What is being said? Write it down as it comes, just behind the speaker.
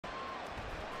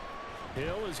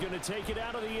Hill is going to take it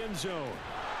out of the end zone.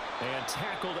 And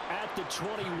tackled at the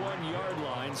 21-yard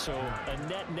line, so a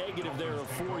net negative there of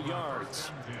 4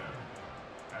 yards.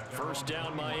 First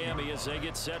down Miami as they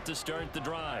get set to start the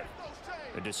drive.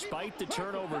 And despite the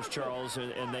turnovers, Charles,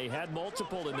 and they had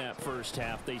multiple in that first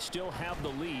half, they still have the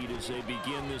lead as they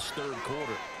begin this third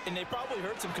quarter. And they probably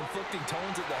heard some conflicting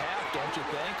tones at the half, don't you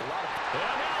think? A lot of...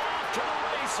 And now off to the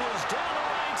races, down the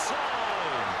right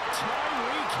side.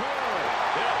 Tyreek Hill.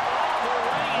 And all the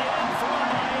way in for a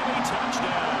Miami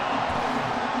touchdown.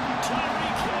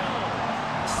 Tyreek Hill,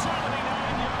 79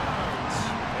 yards.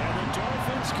 And the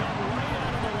Dolphins come right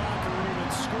out of the locker room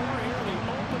and score here in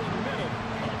the opening minute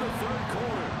of the third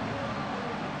quarter.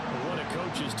 What do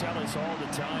coaches tell us all the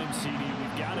time, CD?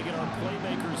 We've got to get our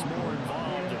playmakers more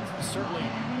involved. And certainly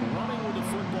running with the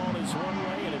football is one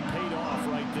way, and it paid off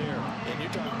right there. And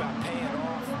you're talking about paying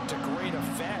off to great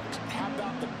effect. How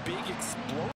about the big explosion?